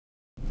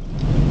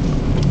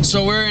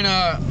So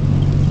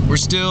we're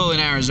still in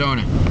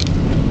Arizona.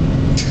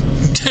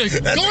 Going to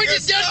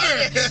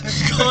Denver!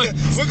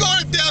 We're going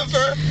to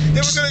Denver,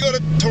 then we're going to go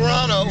to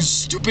Toronto. You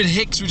stupid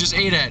hicks we just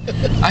ate at.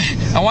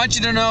 I want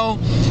you to know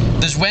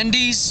there's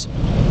Wendy's,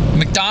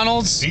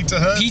 McDonald's,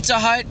 Pizza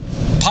Hut,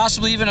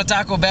 possibly even a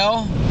Taco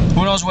Bell.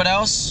 Who knows what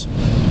else?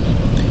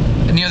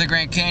 Near the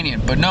Grand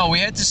Canyon. But no, we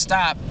had to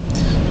stop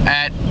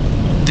at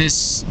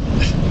this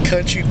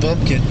Country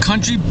bumpkin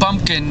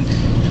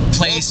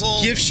place.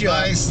 Local, gift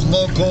shop. Nice,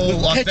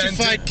 local, authentic.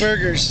 Petrified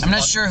burgers. I'm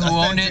not sure who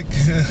owned it.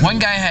 One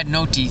guy had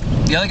no teeth.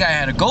 The other guy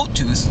had a gold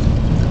tooth.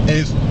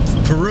 He's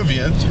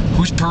Peruvian.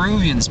 Who's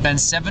Peruvian? Spent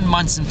 7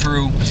 months in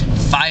Peru,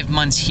 5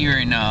 months here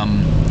in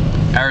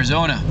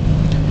Arizona.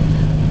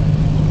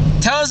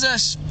 Tells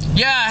us,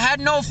 yeah, I had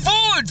no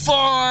food for,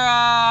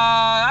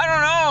 I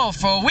don't know,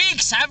 for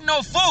weeks. I have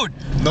no food.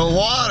 No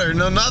water,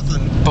 no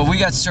nothing. But we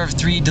got served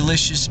 3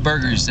 delicious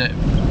burgers that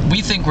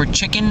we think were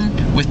chicken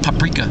with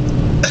paprika.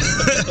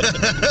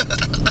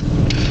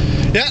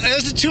 Yeah,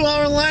 there's a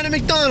 2-hour line at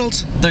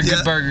McDonald's. They're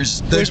good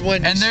burgers. There's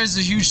Wendy's. And there's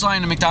a huge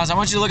line at McDonald's. I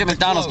want you to look at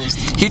McDonald's.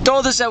 He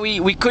told us that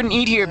we couldn't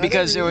eat here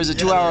because there was a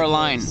 2-hour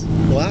line.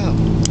 Wow.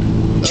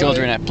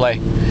 Children at play.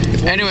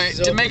 Anyway,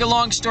 to make a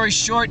long story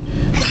short,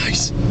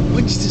 nice.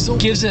 Wendy's is open.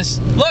 Gives us,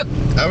 look.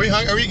 Are we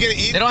hungry? Are we gonna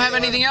eat? They don't have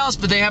anything else,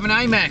 but they have an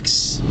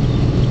IMAX.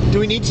 Do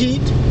we need to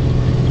eat?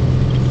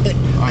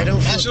 I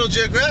don't. National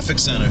Geographic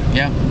Center.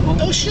 Yeah.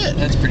 Oh shit.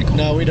 That's pretty cool.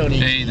 No, we don't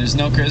eat. Hey, there's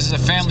no. This is a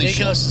family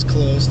show. Steakhouse is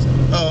closed.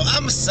 Oh,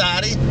 I'm a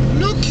Saudi.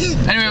 No kidding.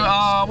 Anyway,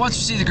 once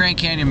we see the Grand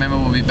Canyon, remember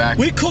we'll be back.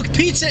 We cook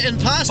pizza and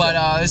pasta.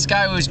 But this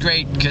guy was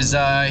great because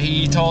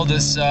he told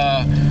us,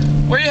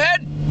 where you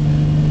heading?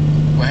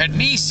 We're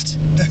heading east.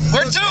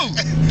 Where to?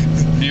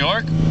 New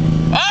York.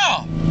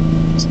 Oh!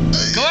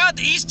 Go out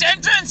the east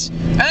entrance,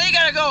 and then you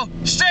gotta go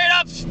straight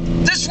up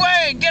this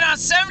way and get on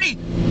 70.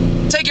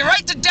 Take you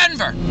right to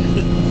Denver.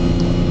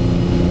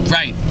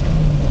 Right.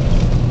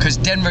 Because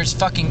Denver's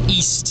fucking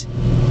east.